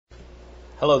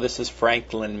Hello, this is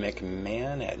Franklin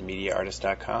McMahon at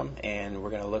MediaArtist.com, and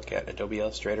we're going to look at Adobe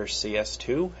Illustrator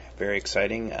CS2. Very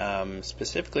exciting,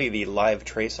 specifically the live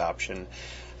trace option.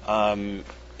 And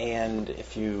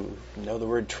if you know the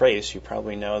word trace, you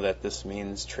probably know that this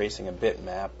means tracing a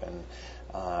bitmap.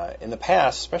 And in the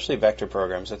past, especially vector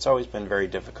programs, it's always been very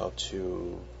difficult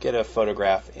to get a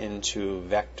photograph into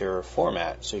vector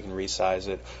format so you can resize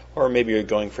it, or maybe you're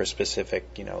going for a specific,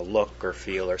 look or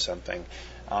feel or something.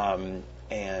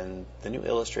 And the new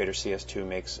Illustrator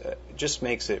CS2 just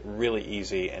makes it really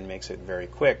easy and makes it very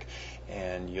quick.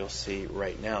 And you'll see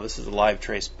right now, this is the live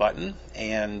trace button,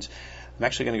 and I'm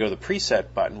actually going to go to the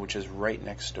preset button, which is right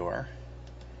next door.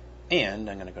 And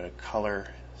I'm going to go to color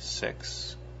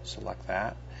 6, select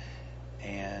that,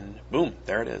 and boom,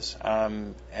 there it is.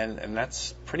 And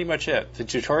that's pretty much it. The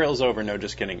tutorial's over, no,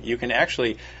 just kidding. You can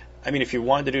actually, if you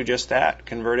wanted to do just that,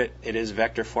 convert it. It is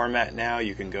vector format now.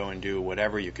 You can go and do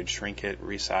whatever. You could shrink it,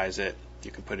 resize it. You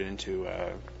can put it into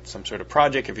some sort of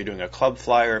project if you're doing a club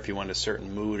flyer, if you want a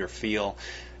certain mood or feel.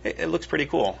 It looks pretty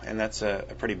cool, and that's a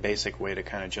pretty basic way to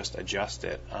kind of just adjust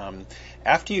it.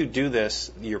 After you do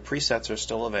this, your presets are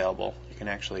still available. You can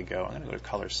actually go, I'm going to go to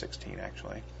color 16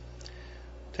 actually.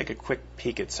 Take a quick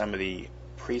peek at some of the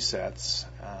presets.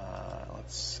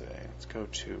 Let's go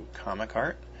to comic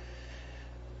art.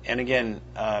 And again,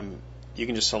 you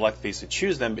can just select these to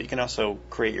choose them, but you can also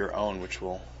create your own, which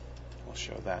we'll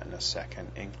show that in a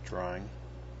second. Ink drawing.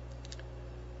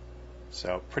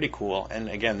 So pretty cool. And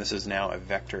again, this is now a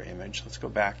vector image. Let's go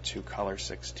back to color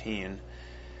 16.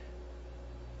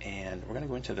 And we're going to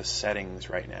go into the settings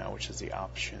right now, which is the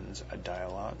options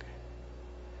dialog.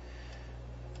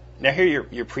 Now here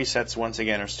your presets once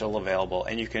again are still available,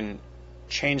 and you can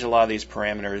change a lot of these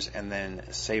parameters and then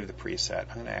save the preset.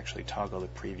 I'm going to actually toggle the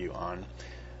preview on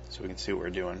so we can see what we're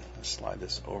doing. Let's slide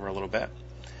this over a little bit.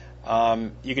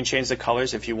 You can change the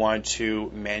colors if you want to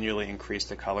manually increase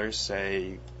the colors,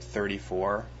 say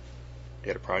 34. You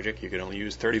had a project, you could only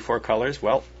use 34 colors.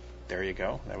 Well, there you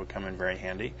go. That would come in very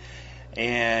handy.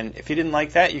 And if you didn't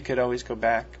like that, you could always go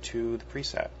back to the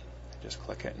preset. Just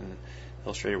click it and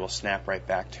Illustrator will snap right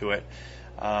back to it.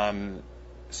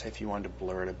 Say if you wanted to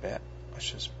blur it a bit. Let's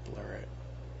just blur it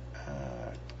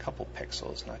a couple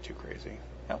pixels, not too crazy.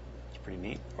 Yep, it's pretty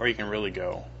neat. Or you can really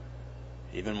go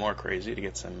even more crazy to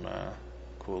get some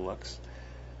cool looks.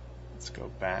 Let's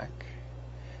go back,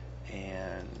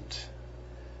 and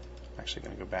I'm actually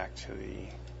going to go back to the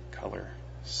color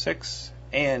 6,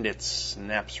 and it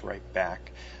snaps right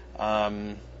back. Let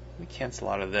me cancel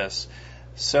out of this.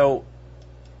 So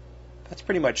that's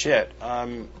pretty much it.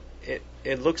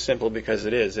 It looks simple because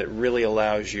it is. It really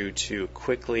allows you to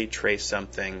quickly trace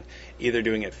something, either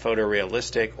doing it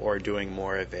photorealistic or doing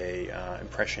more of a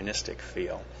impressionistic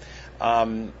feel.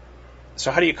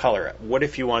 So how do you color it? What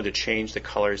if you wanted to change the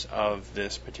colors of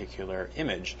this particular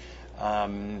image?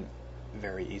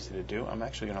 Very easy to do. I'm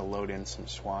actually going to load in some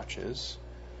swatches.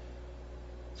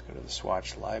 Let's go to the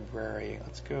swatch library.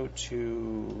 Let's go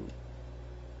to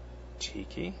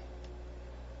Tiki.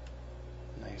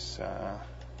 Nice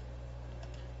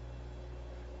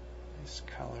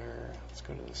color. Let's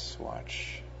go to the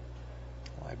swatch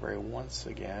library once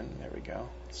again. There we go.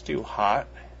 Let's do hot.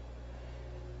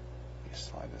 Let me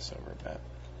slide this over a bit.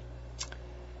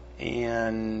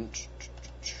 And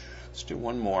let's do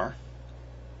one more.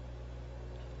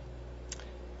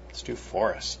 Let's do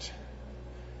forest.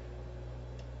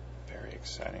 Very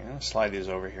exciting. I'm going to slide these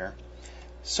over here.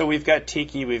 So we've got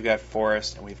tiki, we've got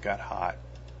forest, and we've got hot.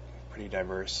 Pretty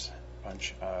diverse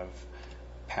bunch of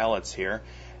palettes here.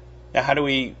 Now, how do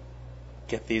we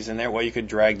get these in there? Well, you could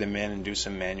drag them in and do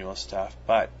some manual stuff,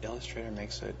 but Illustrator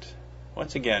makes it,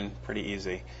 once again, pretty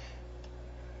easy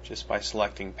just by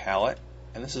selecting palette.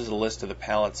 And this is a list of the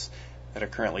palettes that are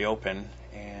currently open,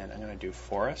 and I'm going to do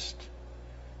forest,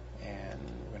 and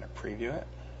we're going to preview it.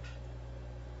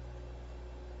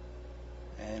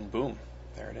 And boom,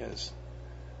 there it is.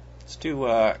 Let's do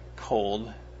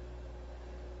cold.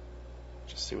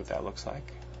 Just see what that looks like.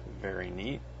 Very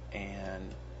neat.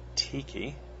 And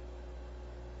tiki.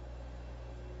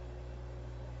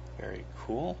 Very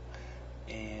cool.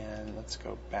 And let's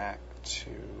go back to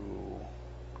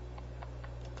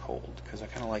cold because I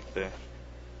kind of like the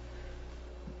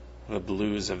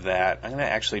blues of that. I'm going to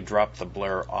actually drop the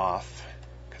blur off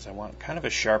because I want kind of a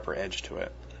sharper edge to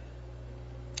it.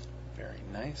 Very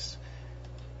nice.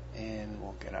 And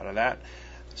we'll get out of that.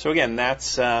 So again,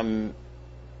 that's how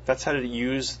to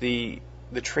use the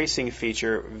tracing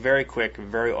feature. Very quick,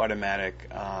 very automatic.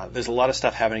 There's a lot of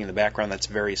stuff happening in the background that's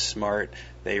very smart.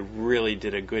 They really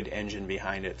did a good engine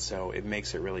behind it, so it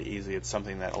makes it really easy. It's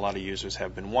something that a lot of users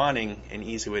have been wanting, an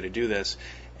easy way to do this,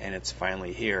 and it's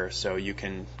finally here. So you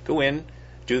can go in,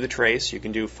 do the trace, you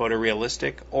can do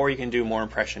photorealistic, or you can do more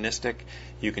impressionistic.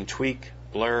 You can tweak,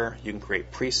 blur, you can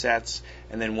create presets,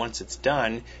 and then once it's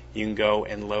done, you can go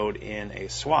and load in a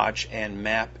swatch and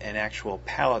map an actual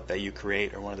palette that you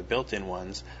create, or one of the built-in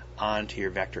ones, onto your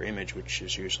vector image, which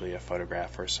is usually a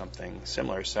photograph or something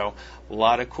similar. So a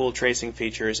lot of cool tracing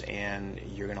features, and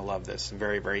you're going to love this.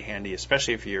 Very, very handy,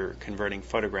 especially if you're converting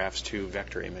photographs to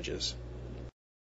vector images.